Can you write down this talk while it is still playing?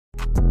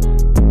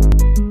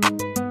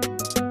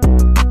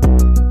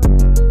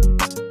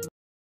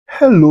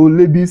Hello,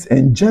 ladies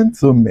and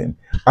gentlemen.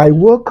 I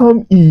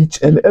welcome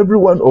each and every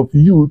one of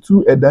you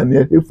to a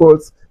Daniel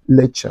Hayford's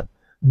lecture.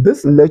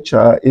 This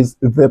lecture is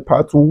the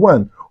part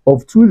 1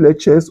 of 2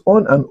 lectures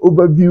on an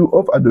overview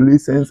of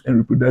adolescence and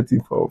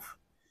reproductive health.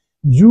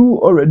 You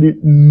already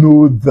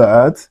know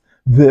that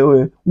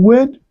the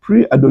word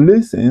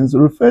pre-adolescence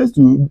refers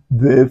to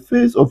the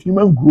phase of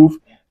human growth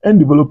and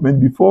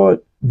development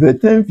before the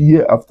 10th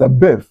year after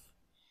birth.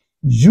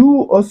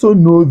 You also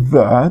know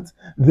that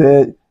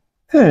the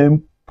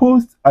term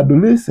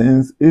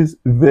post-adolescence is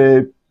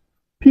the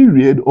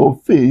period or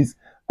phase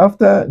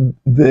after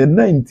the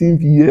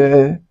 19th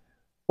year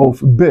of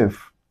birth.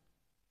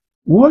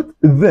 What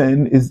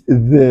then is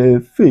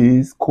the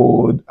phase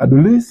called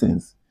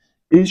adolescence?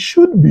 It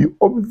should be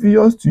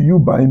obvious to you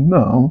by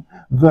now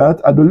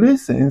that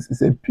adolescence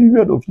is a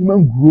period of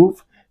human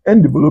growth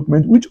and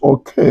development which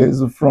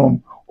occurs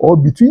from or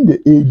between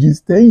the ages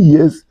 10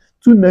 years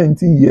to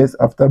 19 years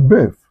after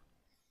birth.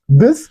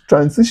 This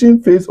transition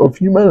phase of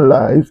human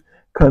life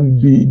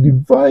can be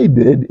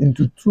divided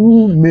into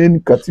 2 main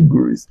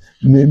categories,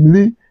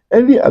 namely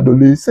early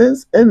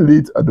adolescence and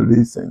late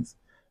adolescence.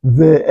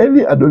 The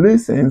early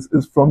adolescence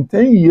is from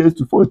 10 years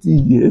to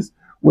 14 years,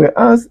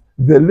 whereas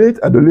the late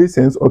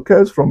adolescence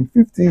occurs from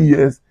 15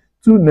 years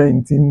to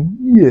 19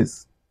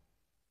 years.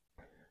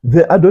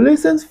 The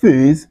adolescence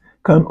phase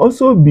can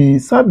also be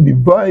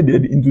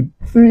subdivided into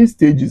 3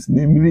 stages,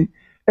 namely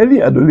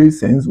early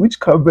adolescence, which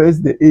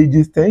covers the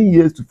ages 10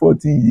 years to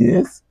 14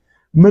 years,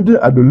 middle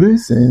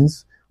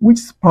adolescence, which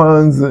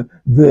spans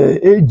the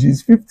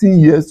ages 15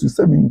 years to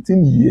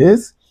 17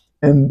 years,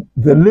 and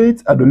the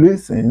late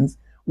adolescence,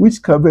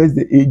 which covers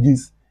the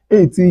ages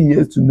 18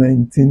 years to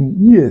 19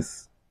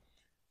 years.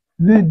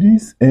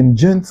 Ladies and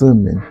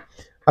gentlemen,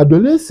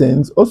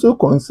 adolescence also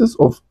consists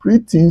of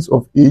preteens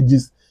of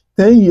ages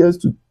 10 years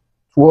to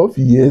 12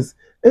 years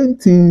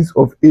and teens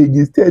of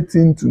ages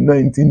 13 to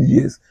 19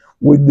 years,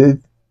 with the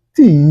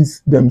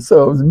teens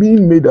themselves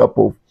being made up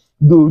of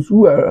those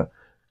who are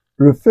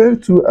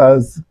referred to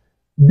as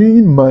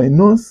being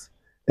minors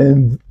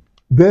and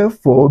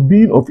therefore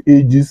being of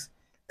ages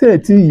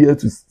 13 years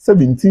to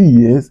 17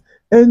 years,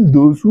 and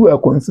those who are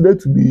considered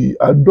to be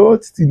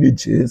adult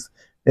teenagers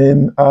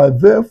and are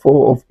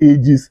therefore of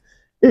ages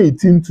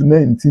 18 to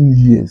 19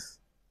 years.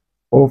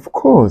 Of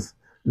course,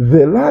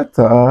 the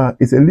latter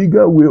is a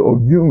legal way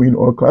of viewing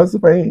or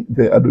classifying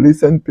the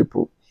adolescent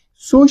people.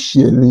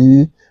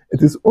 Socially,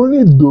 it is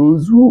only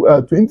those who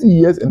are 20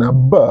 years and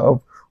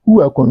above who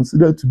are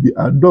considered to be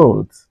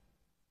adults.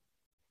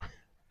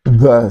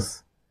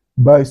 Thus,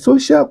 by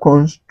social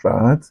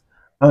construct,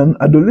 an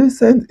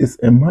adolescent is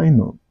a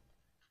minor.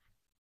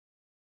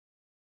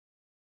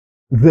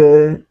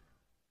 The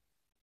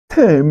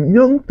term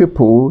young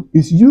people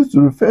is used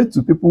to refer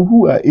to people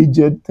who are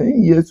aged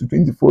 10 years to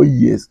 24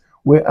 years,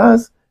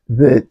 whereas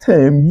the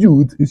term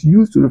youth is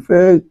used to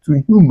refer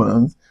to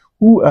humans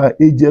who are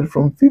aged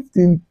from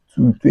 15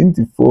 to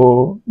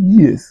 24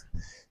 years.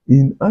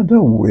 In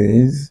other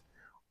words,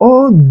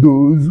 all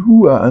those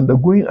who are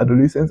undergoing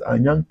adolescence are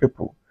young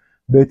people,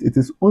 but it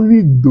is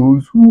only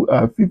those who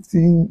are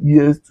 15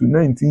 years to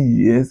 19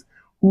 years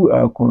who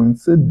are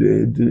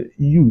considered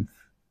youth.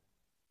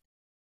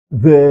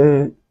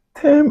 The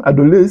term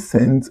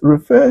adolescent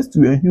refers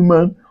to a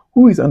human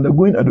who is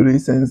undergoing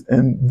adolescence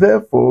and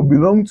therefore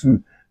belongs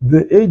to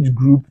the age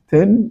group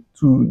 10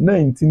 to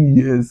 19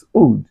 years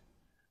old.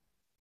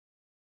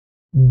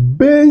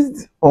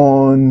 Based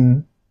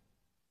on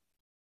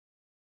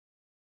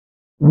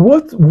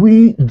what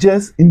we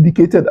just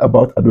indicated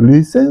about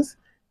adolescents,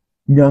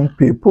 young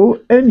people,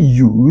 and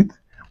youth,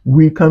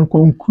 we can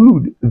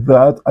conclude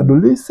that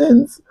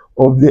adolescents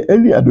of the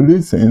early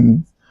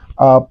adolescence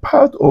are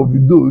part of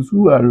those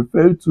who are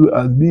referred to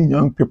as being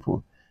young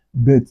people,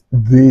 but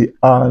they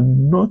are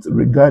not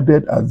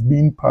regarded as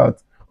being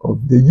part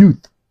of the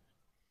youth.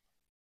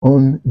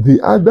 On the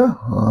other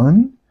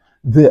hand,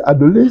 the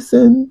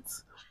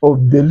adolescents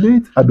of the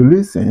late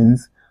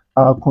adolescence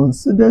are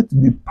considered to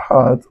be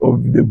part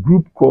of the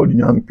group called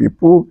young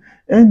people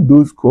and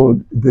those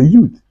called the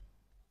youth.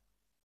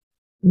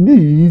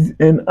 These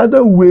and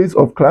other ways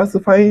of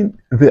classifying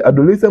the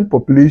adolescent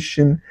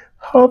population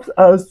helps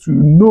us to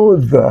know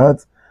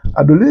that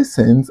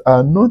adolescents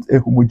are not a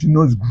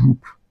homogeneous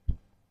group.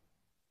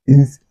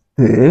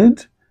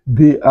 Instead,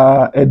 they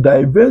are a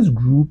diverse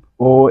group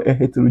or a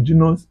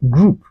heterogeneous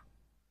group.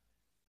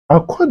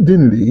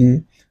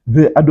 Accordingly,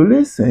 the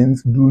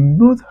adolescents do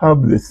not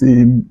have the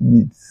same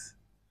needs.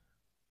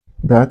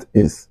 That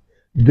is,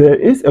 there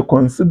is a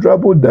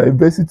considerable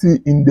diversity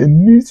in the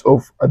needs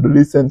of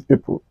adolescent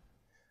people.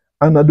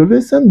 An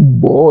adolescent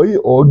boy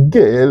or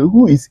girl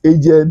who is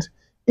aged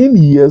in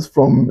years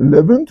from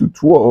 11 to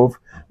 12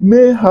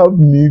 may have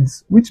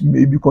needs which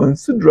may be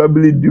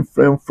considerably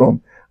different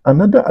from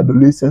another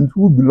adolescent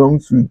who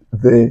belongs to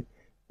the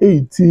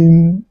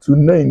 18 to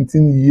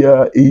 19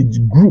 year age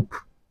group.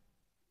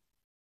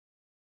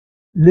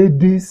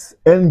 Ladies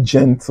and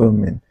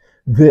gentlemen,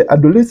 the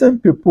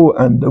adolescent people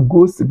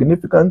undergo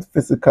significant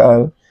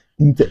physical,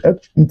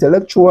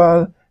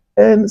 intellectual,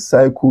 and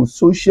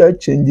psychosocial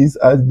changes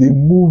as they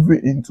move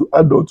into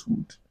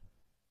adulthood.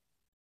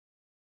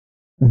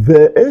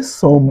 There is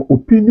some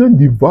opinion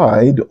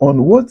divide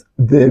on what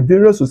the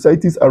various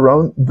societies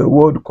around the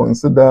world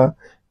consider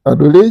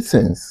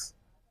adolescence.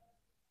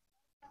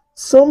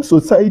 Some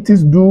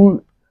societies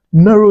do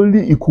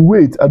narrowly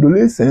equate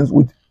adolescence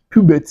with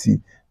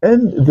puberty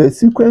and the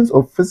sequence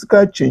of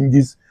physical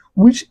changes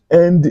which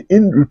end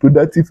in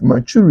reproductive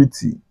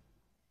maturity.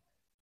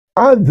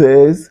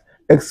 Others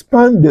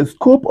expand the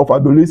scope of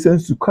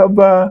adolescence to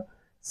cover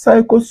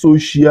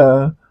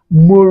psychosocial,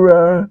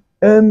 moral,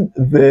 and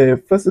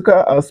the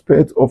physical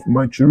aspect of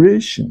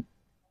maturation.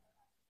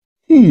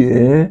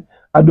 Here,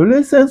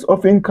 adolescence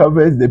often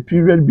covers the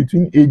period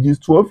between ages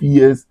 12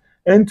 years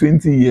and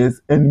 20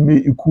 years and may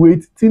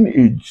equate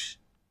teenage.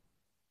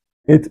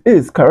 It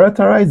is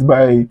characterized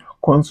by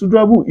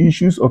considerable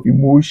issues of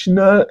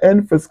emotional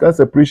and physical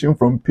separation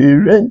from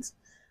parents,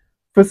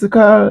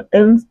 physical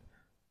and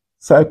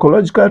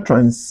psychological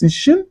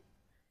transition,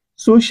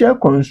 social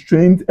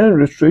constraint and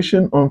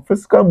restriction on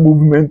physical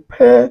movement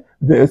per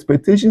the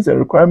expectations and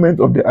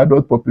requirements of the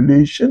adult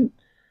population,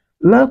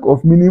 lack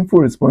of meaningful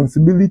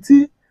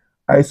responsibility,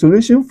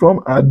 isolation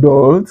from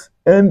adults,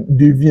 and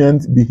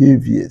deviant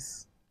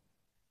behaviors.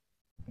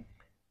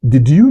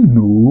 Did you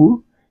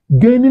know?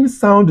 Gaining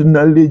sound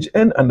knowledge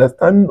and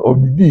understanding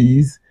of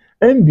these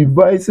and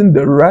devising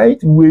the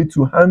right way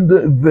to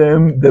handle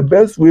them the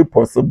best way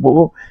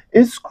possible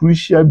is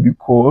crucial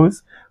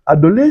because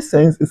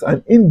adolescence is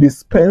an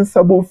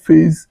indispensable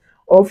phase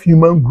of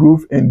human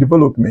growth and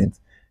development,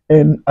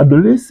 and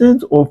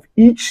adolescents of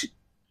each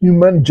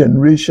human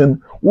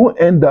generation will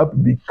end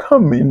up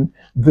becoming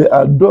the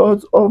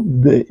adults of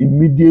the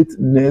immediate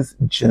next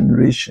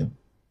generation.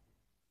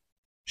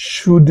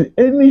 Should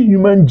any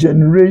human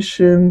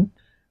generation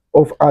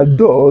of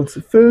adults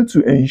fail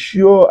to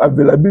ensure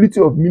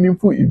availability of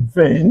meaningful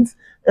events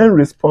and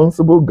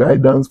responsible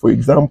guidance, for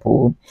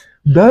example,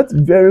 that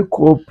very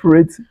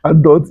corporate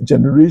adult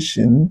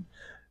generation,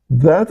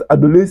 that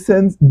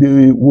adolescents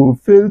they will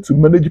fail to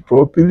manage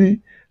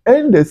properly,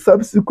 and the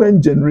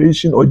subsequent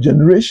generation or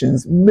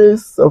generations may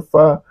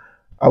suffer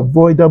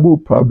avoidable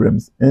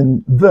problems,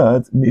 and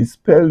that may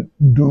spell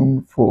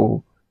doom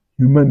for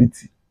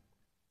humanity.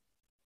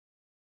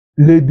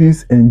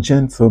 Ladies and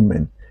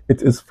gentlemen,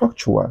 it is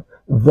factual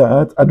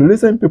that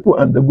adolescent people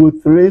undergo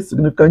three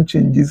significant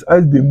changes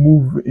as they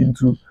move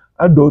into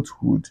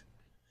adulthood.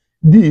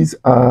 These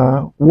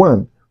are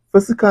 1.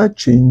 Physical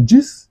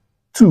changes,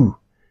 2.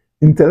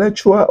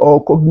 Intellectual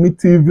or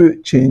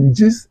cognitive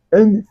changes,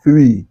 and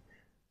 3.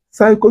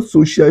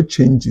 Psychosocial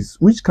changes,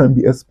 which can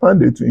be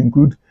expanded to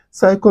include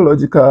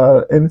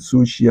psychological and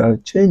social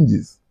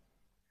changes.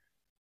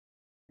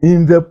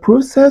 In the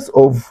process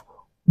of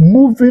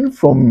moving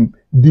from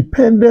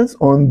dependence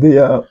on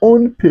their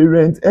own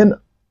parents and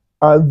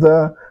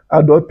other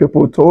adult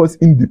people towards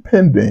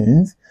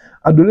independence,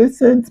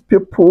 adolescent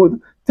people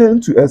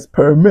tend to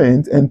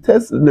experiment and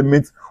test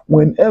limits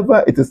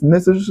whenever it is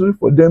necessary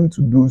for them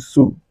to do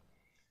so.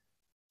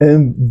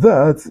 And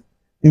that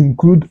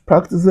include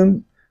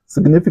practicing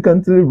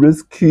significantly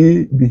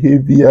risky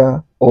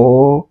behavior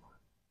or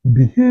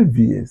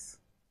behaviors.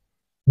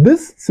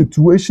 This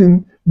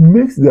situation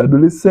makes the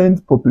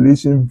adolescent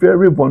population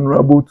very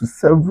vulnerable to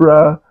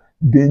several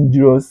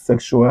dangerous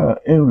sexual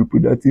and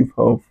reproductive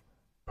health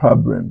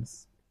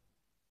problems.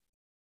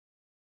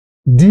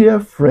 Dear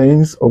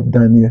friends of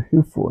Daniel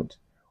Hayford,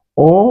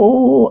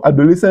 all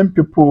adolescent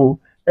people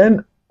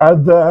and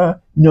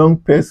other young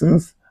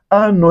persons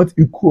are not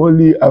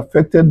equally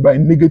affected by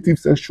negative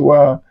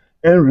sexual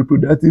and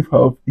reproductive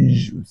health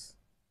issues.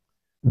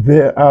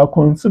 There are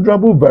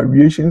considerable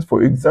variations,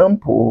 for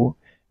example,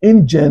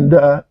 in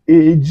gender,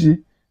 age,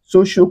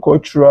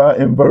 socio-cultural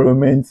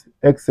environment,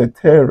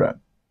 etc.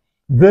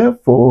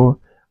 Therefore,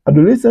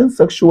 adolescent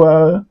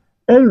sexual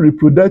and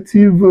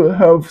reproductive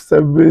health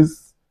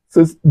services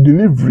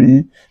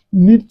delivery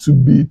need to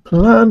be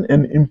planned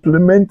and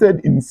implemented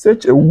in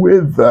such a way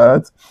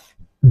that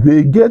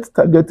they get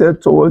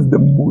targeted towards the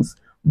most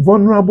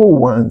vulnerable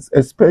ones,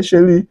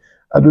 especially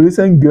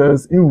adolescent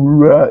girls in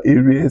rural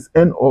areas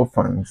and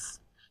orphans.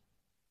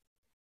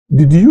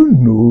 Did you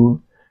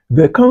know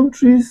the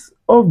countries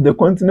of the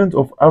continent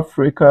of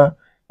Africa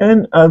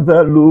and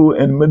other low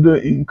and middle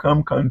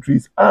income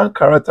countries are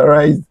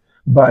characterized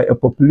by a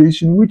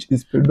population which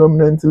is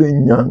predominantly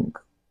young?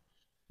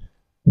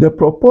 The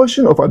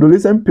proportion of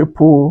adolescent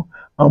people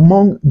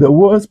among the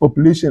world's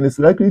population is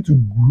likely to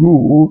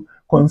grow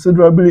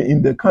considerably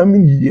in the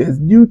coming years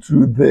due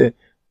to the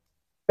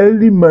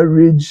early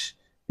marriage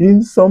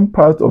in some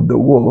parts of the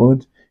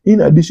world,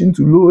 in addition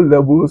to low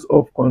levels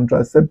of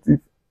contraceptive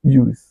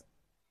use.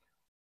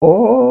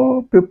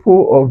 All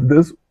people of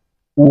this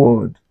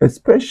world,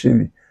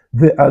 especially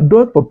the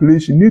adult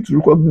population, need to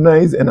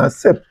recognize and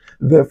accept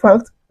the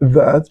fact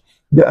that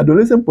the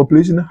adolescent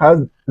population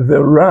has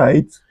the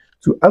right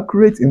to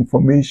accurate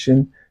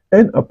information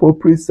and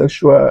appropriate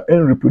sexual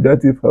and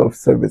reproductive health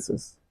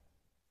services.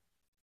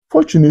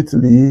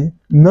 Fortunately,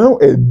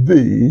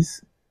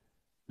 nowadays,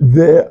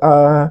 there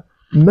are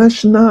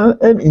national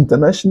and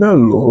international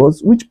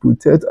laws which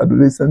protect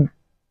adolescent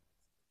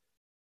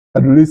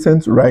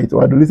rights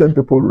or adolescent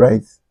people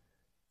rights.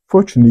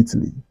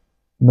 Fortunately,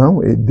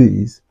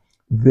 nowadays,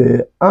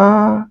 there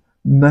are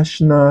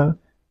national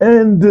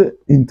and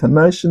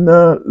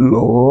international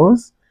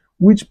laws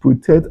which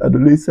protect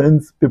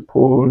adolescent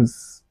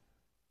people's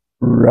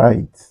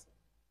rights.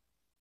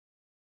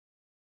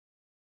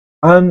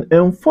 An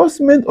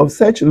enforcement of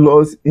such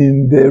laws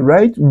in the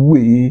right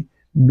way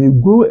may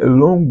go a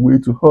long way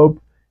to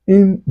help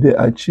in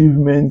the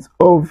achievement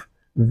of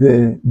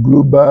the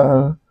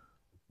global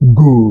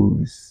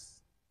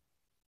goals.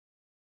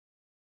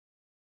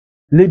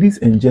 Ladies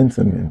and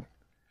gentlemen,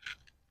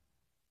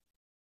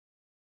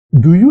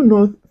 do you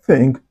not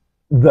think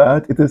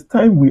that it is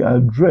time we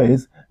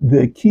address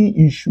the key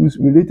issues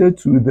related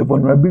to the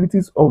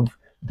vulnerabilities of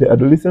the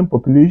adolescent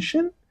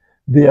population,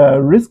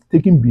 their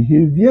risk-taking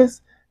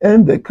behaviors,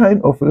 and the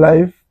kind of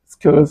life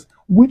skills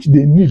which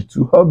they need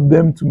to help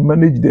them to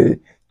manage the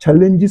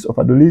challenges of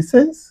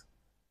adolescence?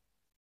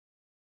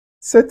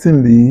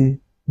 Certainly,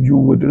 you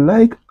would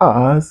like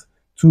us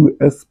to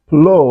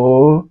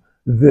explore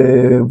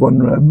the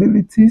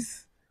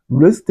vulnerabilities,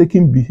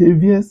 risk-taking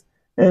behaviors,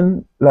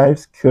 and life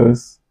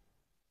skills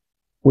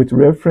with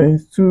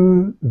reference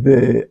to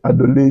the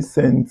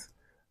adolescent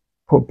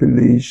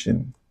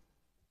population.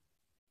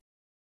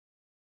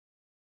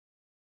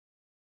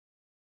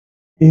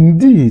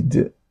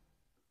 Indeed,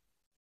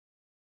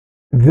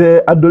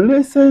 the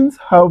adolescents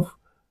have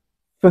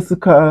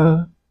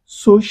physical,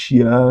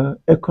 social,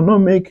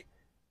 economic,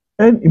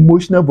 and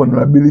emotional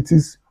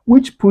vulnerabilities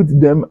which put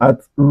them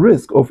at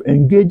risk of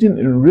engaging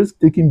in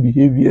risk-taking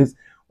behaviors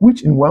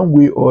which in one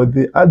way or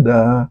the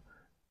other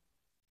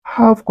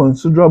have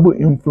considerable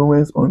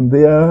influence on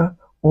their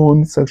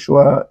own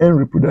sexual and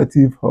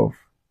reproductive health.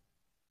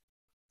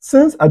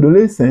 Since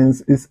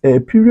adolescence is a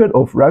period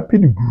of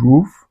rapid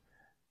growth,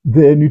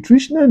 the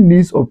nutritional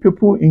needs of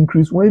people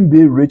increase when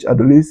they reach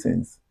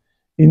adolescence.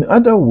 In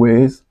other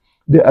words,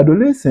 the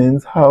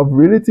adolescents have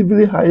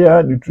relatively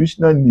higher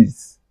nutritional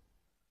needs.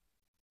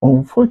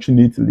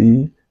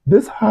 Unfortunately,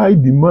 this high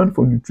demand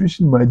for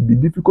nutrition might be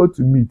difficult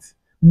to meet,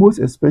 most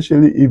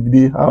especially if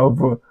they have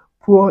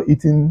poor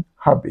eating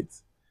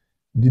habits.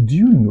 Did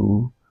you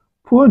know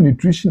poor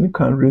nutrition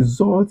can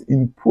result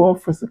in poor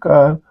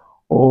physical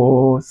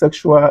or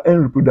sexual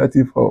and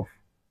reproductive health?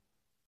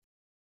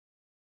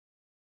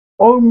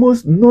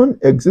 Almost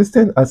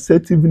non-existent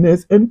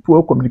assertiveness and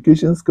poor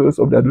communication skills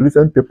of the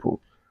adolescent people,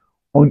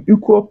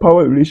 unequal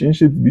power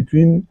relationships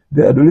between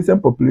the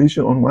adolescent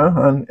population on one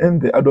hand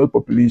and the adult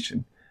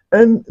population,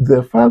 and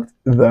the fact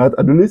that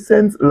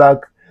adolescents lack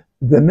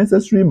the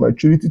necessary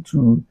maturity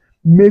to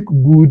make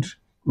good,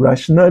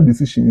 rational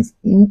decisions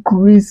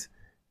increase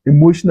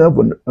emotional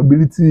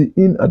vulnerability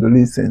in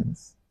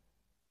adolescents.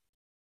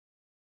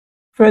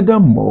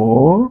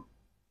 Furthermore,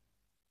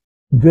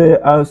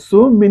 there are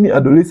so many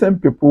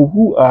adolescent people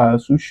who are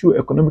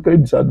socio-economically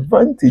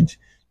disadvantaged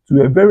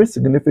to a very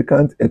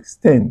significant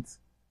extent.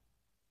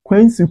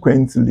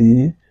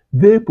 Consequently,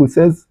 they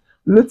possess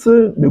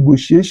little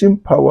negotiation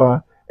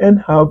power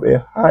and have a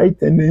high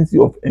tendency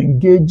of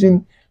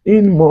engaging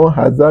in more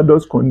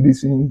hazardous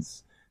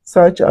conditions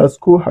such as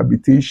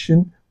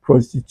cohabitation,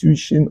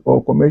 prostitution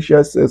or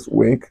commercial sex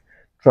work,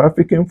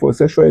 trafficking for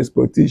sexual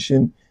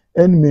exploitation,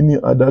 and many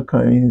other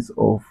kinds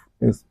of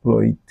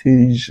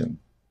exploitation.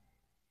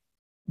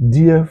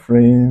 Dear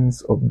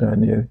friends of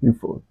Daniel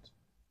Hifford,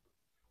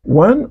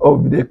 one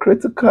of the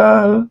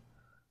critical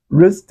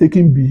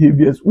risk-taking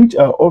behaviors which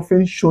are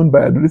often shown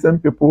by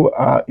adolescent people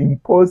are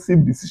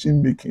impulsive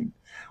decision-making,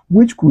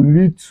 which could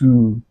lead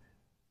to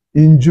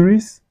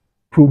injuries,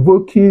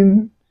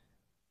 provoking,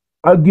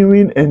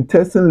 arguing and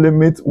testing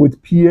limits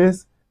with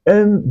peers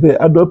and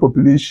the adult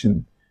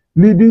population,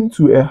 leading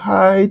to a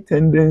high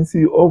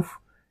tendency of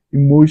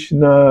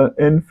emotional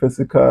and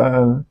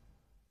physical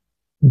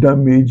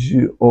damage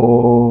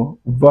or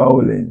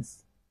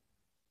violence.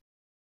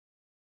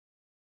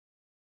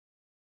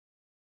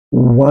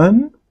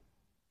 One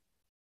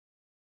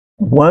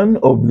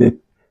of the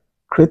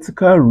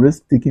critical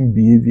risk-taking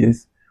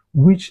behaviors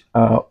which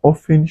are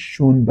often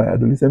shown by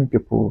adolescent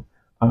people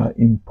are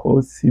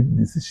impulsive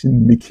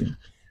decision-making,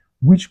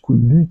 which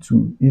could lead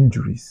to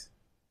injuries,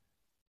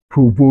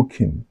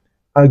 provoking,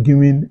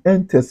 arguing,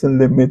 and testing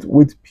limits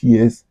with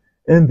peers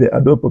and the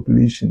adult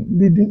population,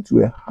 leading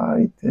to a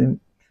high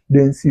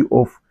tendency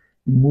of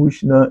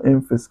emotional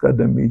and physical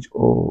damage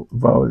or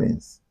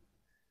violence.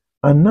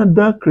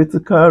 Another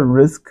critical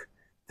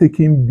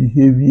risk-taking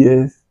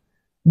behavior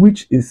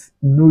which is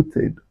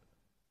noted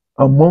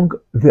among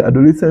the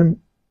adolescent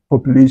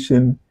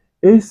population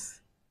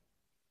is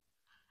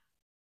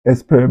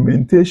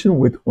experimentation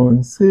with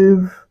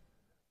unsafe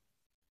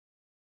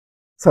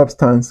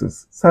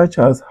substances such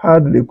as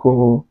hard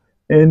liquor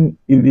and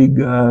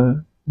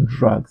illegal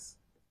drugs.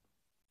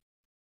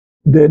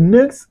 The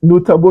next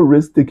notable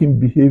risk-taking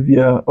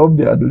behavior of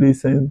the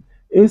adolescent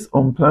is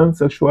unplanned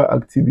sexual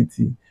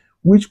activity,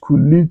 which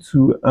could lead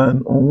to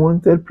an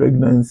unwanted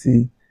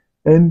pregnancy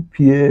and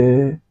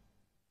peer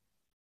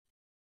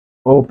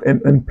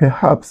and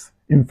perhaps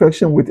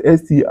infection with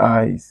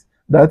STIs,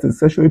 that is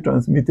sexually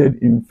transmitted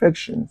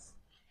infections.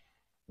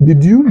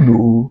 Did you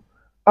know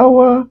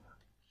our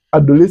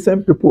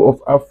adolescent people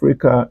of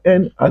Africa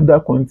and other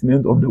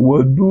continents of the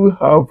world do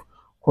have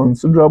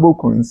considerable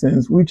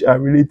concerns which are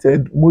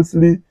related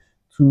mostly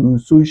to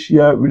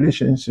social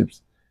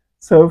relationships,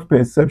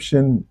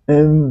 self-perception,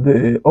 and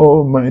the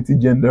almighty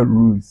gender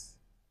rules?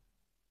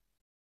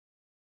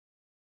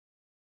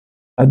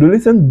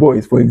 Adolescent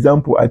boys, for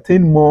example,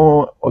 attain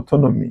more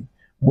autonomy,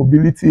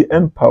 mobility,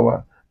 and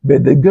power,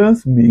 but the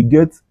girls may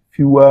get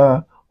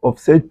fewer of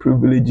such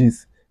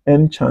privileges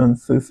and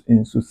chances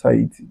in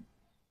society.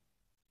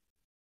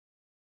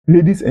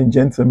 Ladies and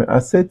gentlemen,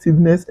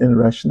 assertiveness and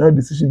rational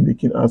decision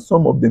making are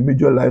some of the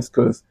major life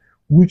skills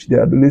which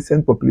the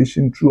adolescent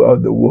population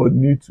throughout the world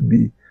need to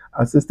be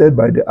assisted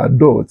by the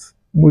adults,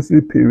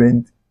 mostly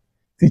parents,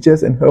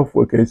 teachers, and health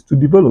workers, to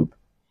develop.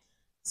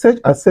 Such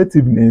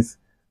assertiveness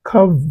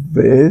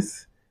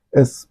covers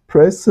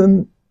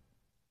expressing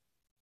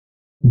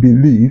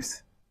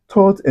beliefs,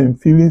 thoughts, and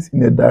feelings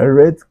in a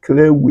direct,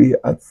 clear way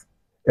at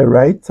a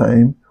right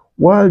time,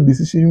 while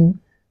decision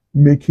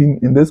making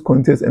in this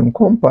context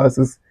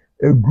encompasses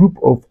a group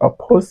of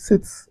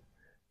opposite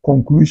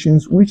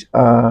conclusions which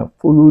are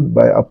followed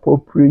by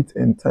appropriate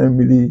and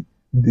timely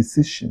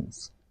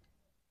decisions.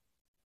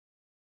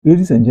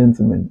 Ladies and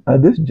gentlemen,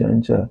 at this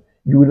juncture,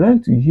 you would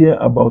like to hear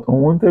about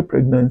unwanted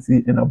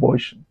pregnancy and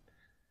abortion.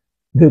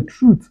 The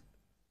truth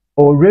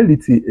or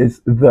reality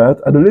is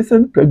that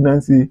adolescent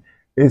pregnancy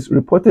is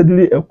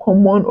reportedly a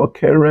common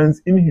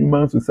occurrence in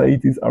human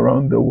societies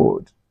around the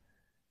world.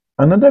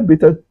 Another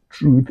bitter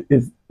truth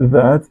is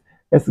that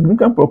a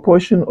significant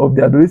proportion of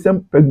the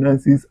adolescent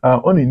pregnancies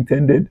are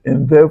unintended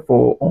and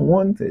therefore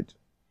unwanted.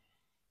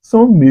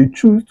 Some may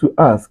choose to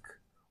ask,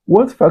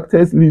 what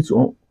factors lead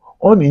to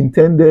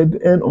unintended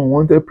and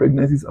unwanted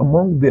pregnancies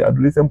among the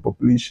adolescent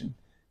population?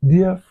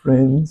 Dear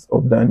friends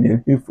of Daniel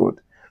Hayford,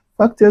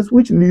 factors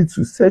which lead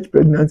to such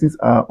pregnancies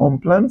are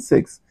unplanned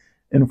sex,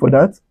 and for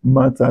that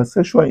matter,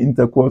 sexual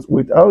intercourse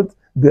without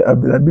the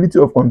availability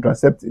of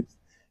contraceptives,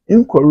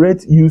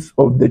 incorrect use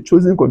of the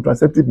chosen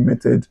contraceptive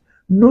method,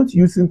 not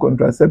using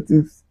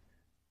contraceptives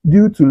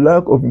due to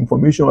lack of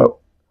information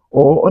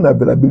or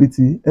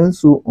unavailability, and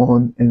so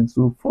on and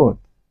so forth.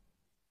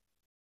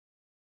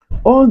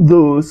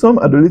 Although some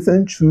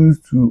adolescents choose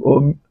to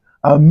or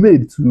are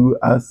made to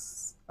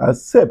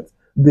accept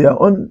their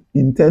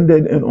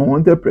unintended and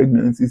unwanted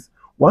pregnancies,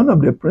 one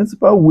of the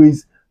principal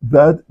ways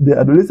that the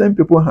adolescent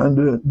people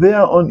handle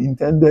their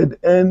unintended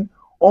and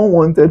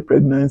unwanted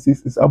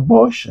pregnancies is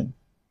abortion.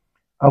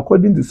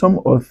 According to some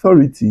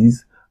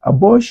authorities,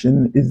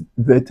 abortion is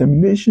the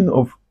termination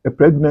of a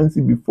pregnancy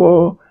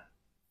before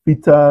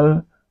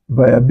fetal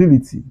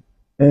viability,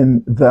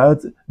 and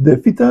that the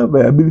fetal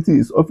viability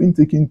is often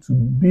taken to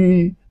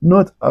be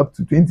not up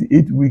to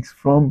 28 weeks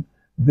from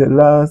the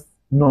last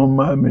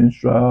normal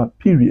menstrual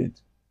period.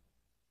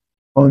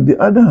 On the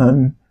other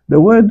hand, the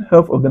World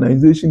Health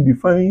Organization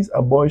defines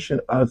abortion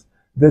as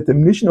the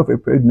termination of a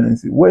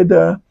pregnancy,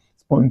 whether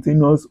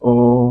spontaneous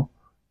or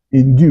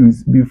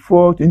induced,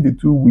 before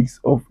 22 weeks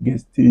of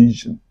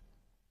gestation.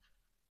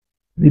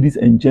 Ladies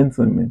and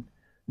gentlemen,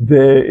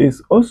 there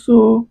is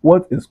also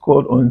what is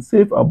called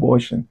unsafe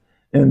abortion,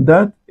 and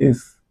that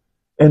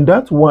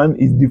one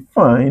is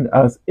defined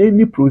as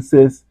any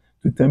process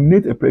to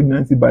terminate a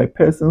pregnancy by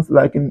persons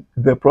lacking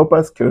the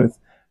proper skills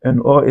and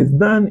or is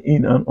done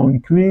in an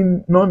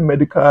unclean,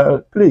 non-medical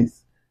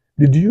place.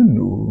 Did you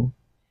know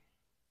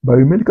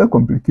biomedical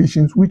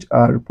complications which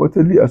are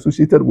reportedly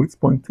associated with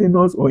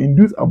spontaneous or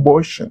induced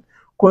abortion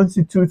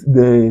constitute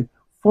the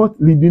fourth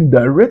leading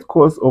direct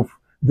cause of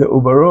the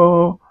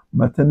overall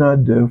maternal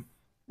death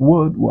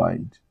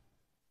worldwide?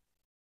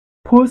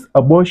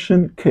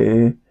 Post-abortion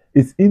care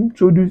is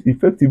introduced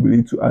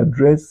effectively to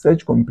address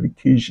such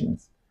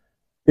complications.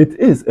 It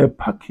is a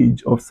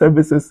package of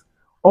services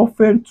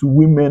offered to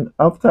women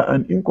after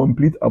an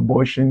incomplete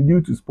abortion due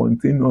to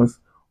spontaneous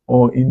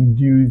or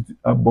induced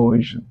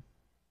abortion.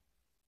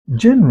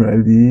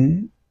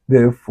 Generally,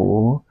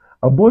 therefore,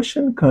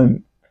 abortion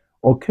can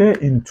occur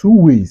in two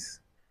ways.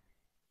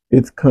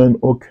 It can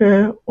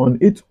occur on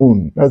its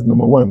own. That's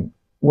number one.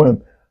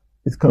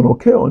 It can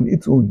occur on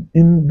its own.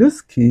 In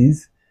this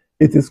case,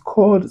 it is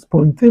called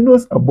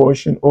spontaneous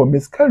abortion or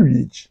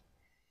miscarriage.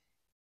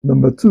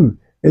 Number two,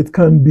 it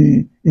can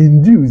be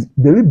induced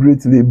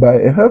deliberately by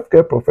a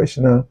healthcare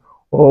professional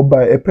or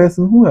by a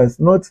person who has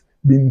not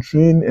been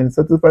trained and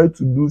certified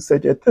to do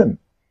such a thing.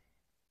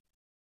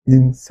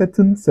 In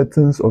certain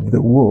settings of the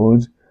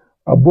world,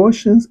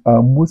 abortions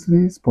are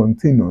mostly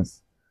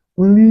spontaneous.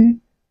 Only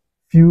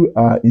few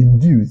are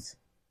induced.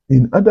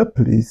 In other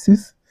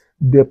places,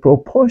 the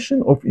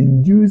proportion of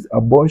induced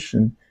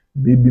abortion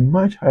may be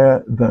much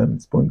higher than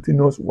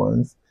spontaneous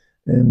ones,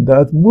 and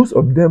that most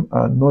of them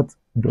are not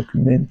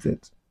documented.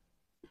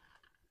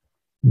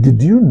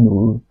 Did you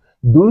know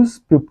those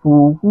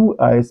people who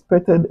are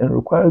expected and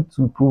required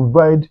to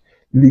provide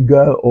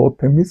legal or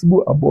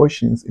permissible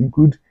abortions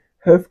include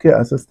healthcare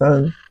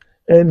assistants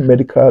and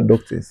medical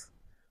doctors?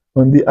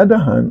 On the other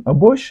hand,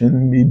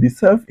 abortion may be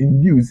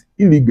self-induced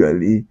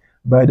illegally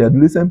by the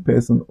adolescent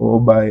person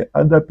or by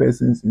other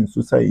persons in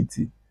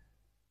society.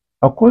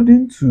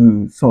 According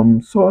to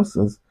some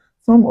sources,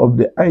 some of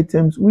the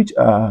items which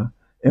are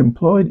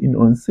employed in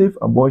unsafe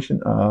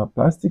abortion are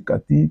plastic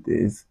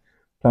catheters,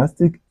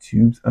 plastic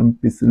tubes,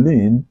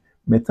 ampicillin,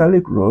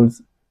 metallic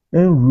rods,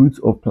 and roots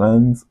of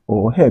plants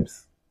or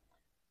herbs.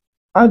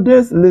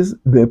 Others list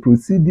the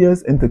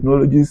procedures and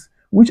technologies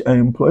which are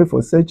employed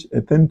for such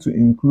attempt to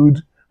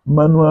include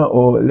manual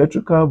or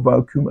electrical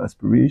vacuum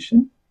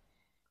aspiration,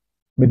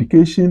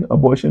 medication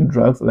abortion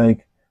drugs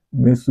like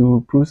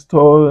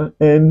misoprostol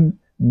and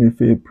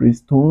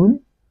mifepristone,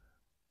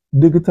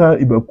 digital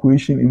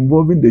evacuation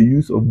involving the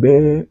use of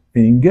bare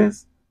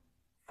fingers,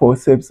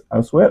 forceps,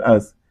 as well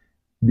as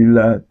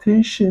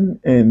dilatation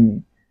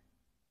and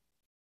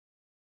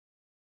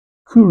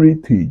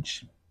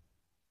curettage.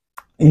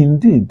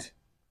 Indeed,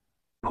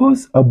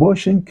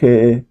 post-abortion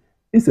care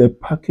is a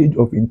package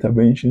of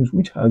interventions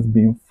which has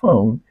been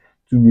found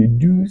to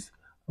reduce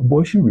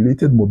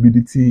abortion-related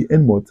morbidity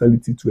and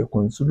mortality to a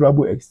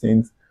considerable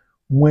extent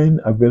when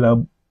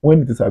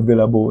it is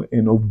available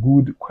and of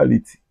good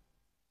quality.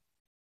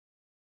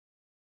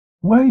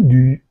 Why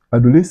do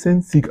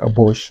adolescents seek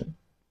abortion?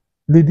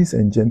 Ladies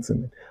and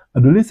gentlemen,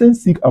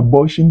 adolescents seek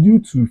abortion due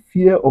to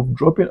fear of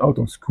dropping out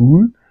of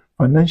school,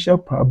 financial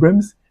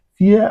problems,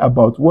 fear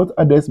about what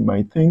others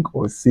might think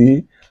or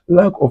say,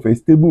 lack of a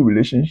stable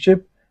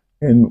relationship,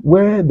 and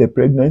where the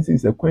pregnancy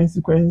is a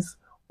consequence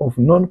of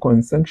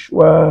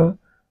non-consensual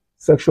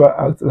sexual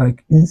acts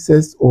like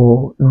incest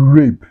or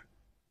rape.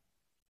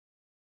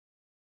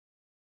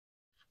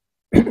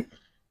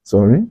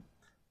 Sorry.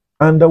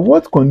 Under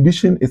what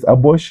condition is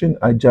abortion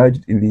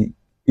adjudged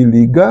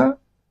illegal?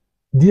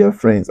 Dear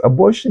friends,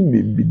 abortion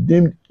may be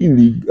deemed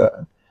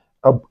illegal.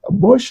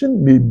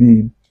 Abortion may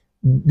be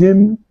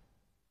deemed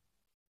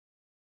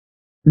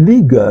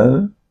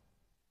legal.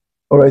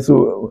 All right,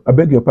 so I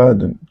beg your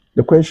pardon.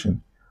 The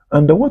question,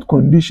 under what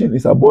condition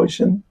is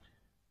abortion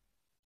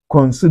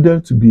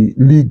considered to be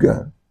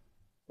legal?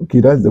 Okay,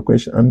 that's the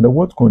question. Under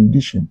what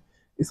condition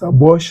is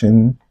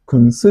abortion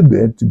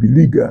considered to be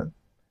legal?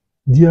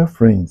 Dear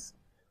friends,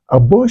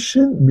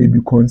 abortion may be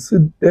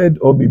considered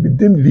or may be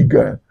deemed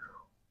legal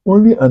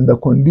only under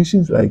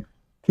conditions like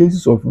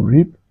cases of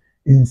rape,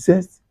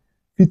 incest,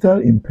 fetal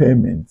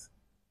impairment,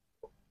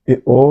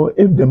 or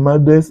if the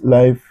mother's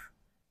life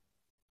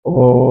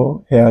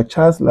or her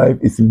child's life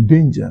is in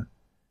danger,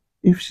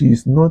 if she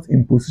is not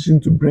in position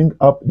to bring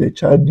up the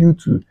child due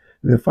to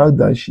the fact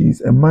that she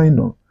is a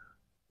minor,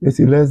 let's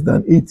say less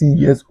than 18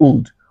 years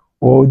old,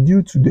 or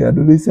due to the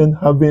adolescent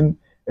having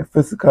a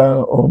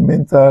physical or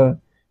mental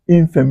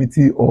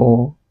infirmity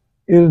or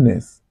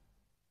illness.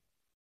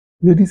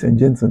 Ladies and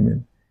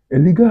gentlemen, a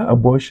legal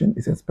abortion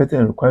is expected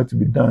and required to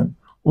be done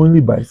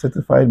only by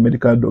certified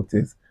medical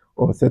doctors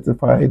or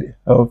certified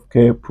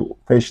healthcare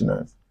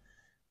professionals.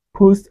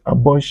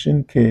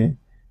 Post-abortion care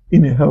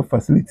in a health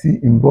facility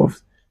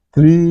involves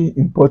three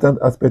important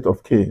aspects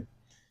of care.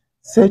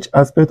 Such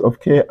aspects of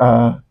care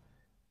are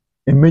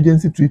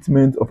emergency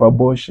treatment of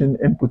abortion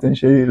and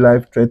potentially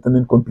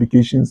life-threatening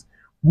complications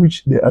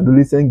which the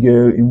adolescent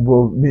girl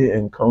involved may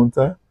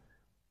encounter,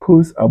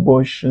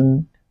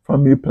 post-abortion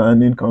family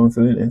planning,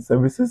 counseling, and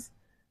services,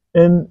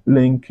 and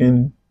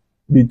linking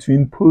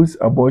between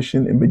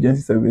post-abortion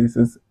emergency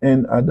services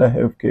and other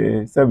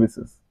healthcare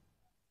services.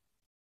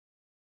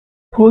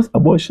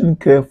 Post-abortion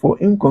care for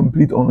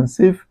incomplete or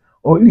unsafe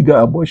or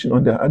illegal abortion,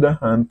 on the other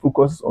hand,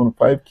 focuses on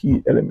five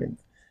key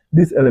elements.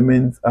 These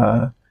elements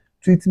are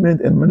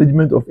treatment and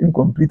management of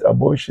incomplete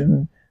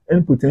abortion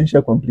and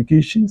potential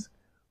complications,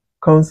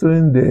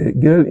 counseling the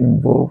girl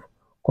involved,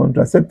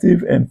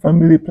 contraceptive and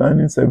family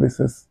planning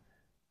services,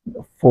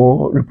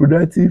 for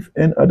reproductive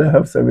and other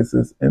health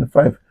services, and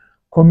five,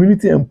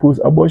 community and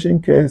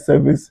post-abortion care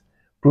service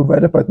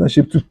provider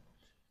partnership to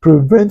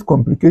prevent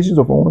complications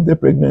of unwanted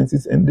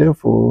pregnancies and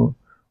therefore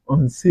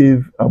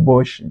unsafe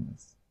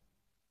abortions.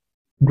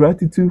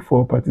 Gratitude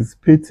for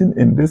participating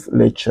in this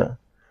lecture.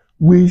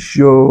 We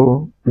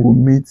sure will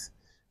meet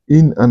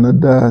in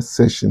another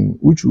session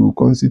which will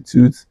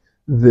constitute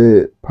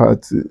the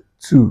part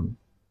 2.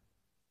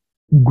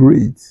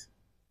 Great.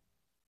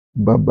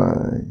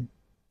 Bye-bye.